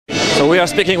So we are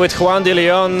speaking with Juan de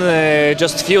Leon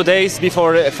just a few days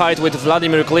before a fight with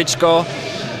Vladimir Klitschko,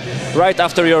 right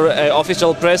after your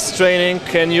official press training,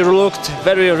 and you looked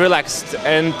very relaxed,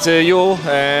 and you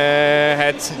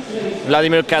had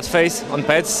Vladimir cat face on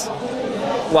pads.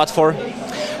 What for?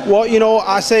 Well, you know,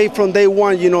 I say from day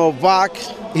one, you know, Wach,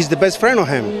 he's the best friend of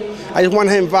him. I just want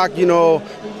him, Wach, you know,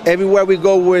 everywhere we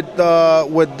go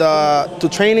to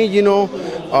training, you know,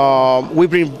 we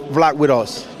bring Vlad with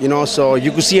us, you know, so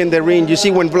you could see in the ring, you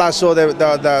see when Vlad saw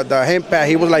the hand pad,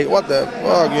 he was like, what the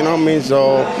fuck, you know what I mean?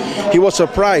 So he was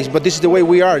surprised, but this is the way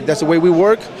we are, that's the way we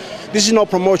work. This is no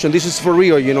promotion, this is for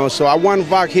real, you know, so I want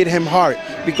Wach hit him hard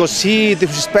because he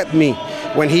disrespect me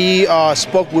when he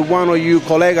spoke with one of you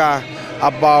colleagues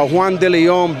about Juan de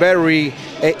Leon, Barry,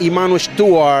 Emanuel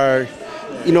Steward,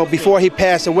 you know, before he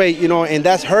passed away, you know, and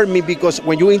that's hurt me because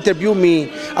when you interview me,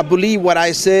 I believe what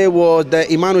I said was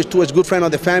that Emanuel Steward is a good friend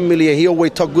of the family and he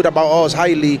always talked good about us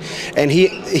highly, and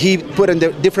he put in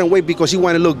the different way because he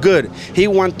wanted to look good. He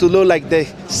wanted to look like the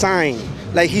sign,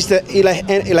 like he's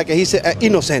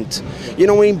innocent, you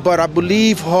know what I mean? But I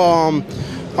believe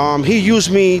he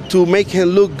used me to make him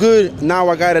look good. Now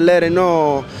I gotta let him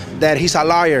know that he's a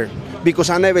liar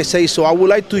because I never say so. I would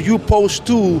like to you post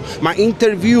too my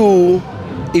interview.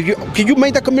 Can you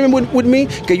make that commitment with me?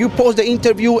 Can you post the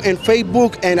interview on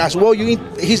Facebook and as well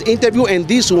his interview and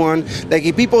this one? Like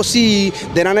if people see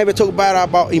that I never talk bad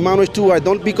about Emanuel Steward,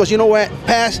 don't, because you know what?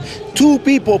 Two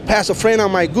people passed a friend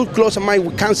of mine, good close of mine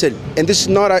with cancer, and this is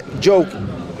not a joke.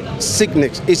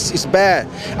 Sickness, it's bad.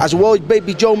 As well,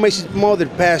 baby Joe Macy's mother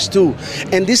passed too.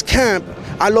 And this camp,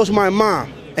 I lost my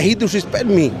mom, and he disrespect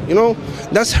me. You know,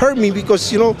 that's hurt me because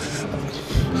you know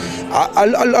I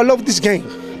love this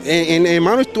game. And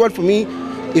Emanuel Steward for me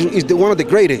is one of the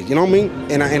greatest, you know what I mean?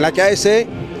 And like I said,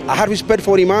 I had respect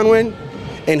for Emanuel,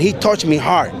 and he touched me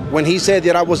hard when he said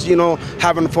that I was, you know,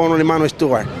 having fun with Emanuel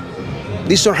Steward.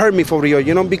 This will hurt me for real,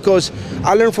 you know, because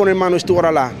I learned from Emanuel Steward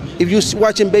a lot. If you're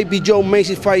watching Baby Joe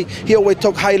Macy fight, he always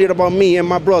talk highly about me and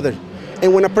my brother.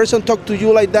 And when a person talk to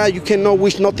you like that, you cannot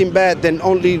wish nothing bad than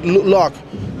only luck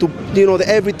to, you know,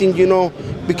 everything, you know,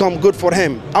 become good for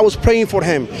him. I was praying for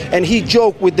him, and he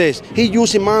joked with this. He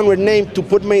used Emmanuel's name to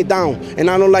put me down, and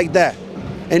I don't like that.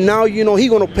 And now, you know, he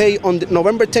gonna pay on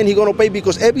November 10th, he gonna pay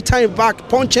because every time Wach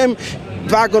punch him,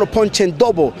 Wach gonna punch him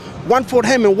double. One for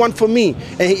him and one for me.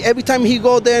 And every time he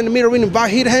go there in the middle ring and Wach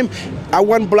hit him, I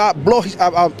want Wach,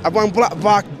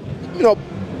 you know,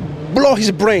 blow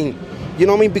his brain. You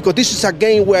know what I mean? Because this is a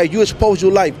game where you expose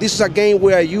your life. This is a game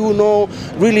where you know,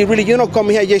 really, you don't come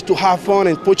here just to have fun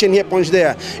and punch in here, punch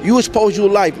there. You expose your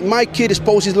life. My kid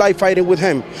exposed his life fighting with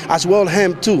him, as well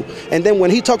him too. And then when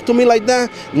he talked to me like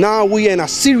that, now we in a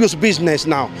serious business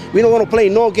now. We don't want to play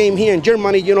no game here in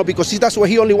Germany, you know, because that's why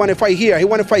he only want to fight here. He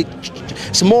want to fight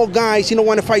small guys. He don't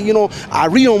want to fight, you know, a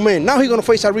real man. Now he's going to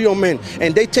face a real man.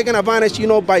 And they taking advantage, you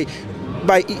know, by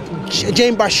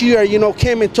James Bashir, you know,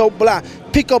 came and told Blah,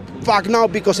 pick up Wach now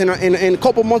because in a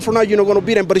couple months from now you're not going to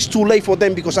beat them, but it's too late for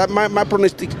them because my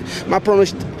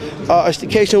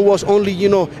prognostication was only, you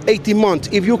know, 18 months.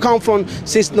 If you count from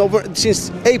since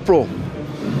April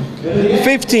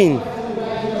 15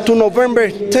 to November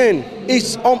 10,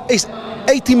 it's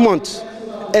 18 months.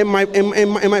 And my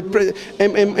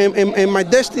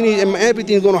destiny and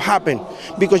everything is going to happen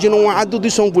because you know what, I do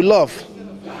this song with love.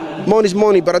 Money is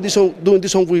money, but I do doing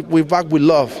this song with Wach with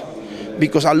love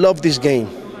because I love this game.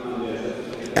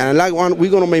 And I like we're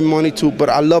gonna make money too, but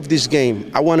I love this game.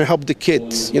 I want to help the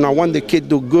kids. You know, I want the kid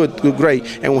to do great.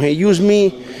 And when he used me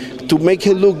to make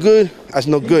him look good, that's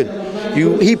not good.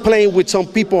 He playing with some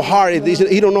people hard.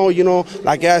 He don't know, you know.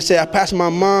 Like I said, I passed my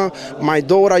mom, my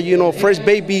daughter. You know, first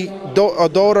baby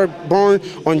daughter born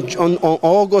on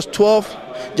August 12th.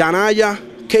 Janaya,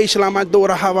 Keishla, my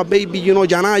daughter, have a baby. You know,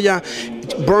 Janaya.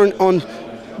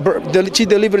 She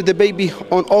delivered the baby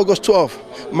on August 12th.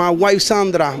 My wife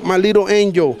Sandra, my little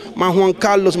angel, my Juan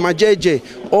Carlos, my JJ,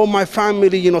 all my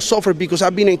family, you know, suffered because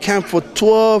I've been in camp for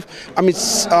 5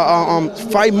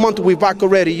 months with Wach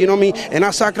already, you know what I mean? And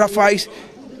I sacrificed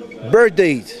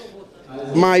birthdays,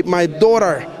 my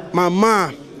daughter, my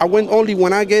mom. I went only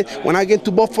when I get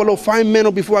to Buffalo 5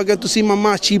 minutes before I get to see my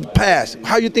mom, she passed.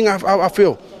 How you think I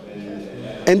feel?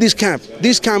 And this camp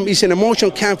is an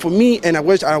emotional camp for me, and I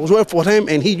was working for him,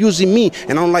 and he using me,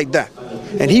 and I don't like that.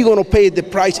 And he gonna pay the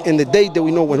price in the day that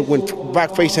we know when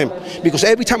Wach face him. Because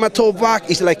every time I told Wach,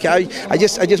 it's like I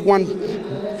just want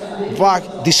Wach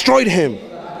destroyed him.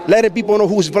 Letting people know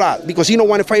who's Vlad, because he don't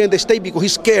want to fight in the state because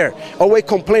he's scared. Always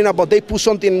complain about they put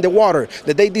something in the water,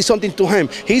 that they did something to him.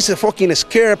 He's a fucking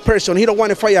scared person. He don't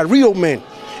want to fight a real man.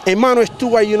 Emanuel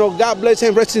Steward, you know, God bless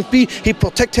him, rest in peace. He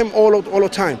protect him all the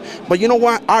time. But you know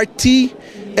what?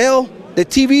 RTL, the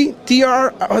TV,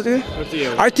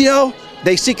 RTL,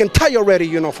 they sick and tired already,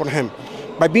 you know, for him.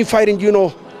 By being fighting, you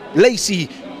know, lazy,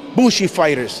 bushy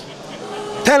fighters.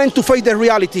 Tell him to face the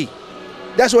reality.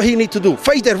 That's what he need to do.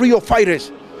 Face the real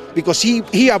fighters. Because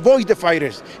he avoids the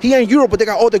fighters. He in Europe, but they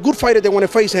got all the good fighters that want to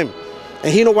face him.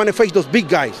 And he don't want to face those big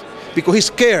guys because he's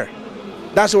scared.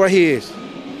 That's where he is.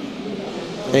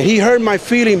 And he hurt my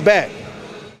feeling bad.